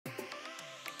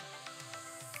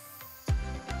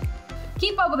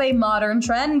Keep up with a modern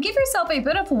trend and give yourself a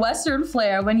bit of Western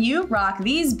flair when you rock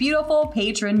these beautiful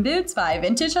Patron Boots by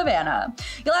Vintage Havana.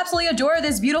 You'll absolutely adore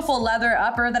this beautiful leather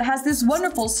upper that has this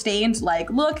wonderful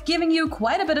stained-like look, giving you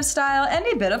quite a bit of style and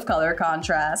a bit of color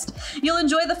contrast. You'll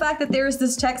enjoy the fact that there's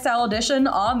this textile addition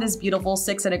on this beautiful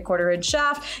 6 1/4 inch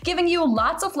shaft, giving you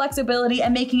lots of flexibility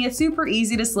and making it super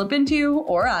easy to slip into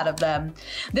or out of them.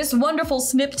 This wonderful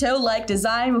snip toe-like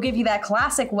design will give you that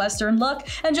classic Western look,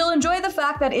 and you'll enjoy the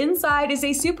fact that inside is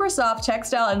a super soft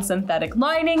textile and synthetic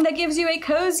lining that gives you a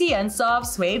cozy and soft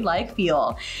suede-like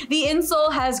feel. The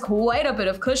insole has quite a bit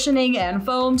of cushioning and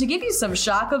foam to give you some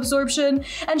shock absorption,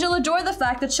 and you'll adore the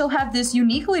fact that she'll have this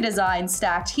uniquely designed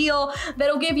stacked heel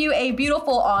that'll give you a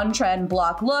beautiful on-trend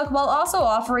block look while also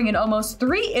offering an almost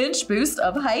 3-inch boost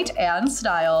of height and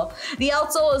style. The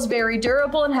outsole is very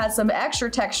durable and has some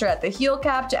extra texture at the heel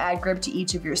cap to add grip to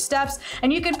each of your steps,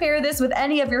 and you can pair this with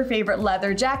any of your favorite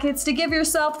leather jackets to give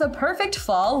yourself the perfect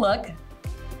fall look.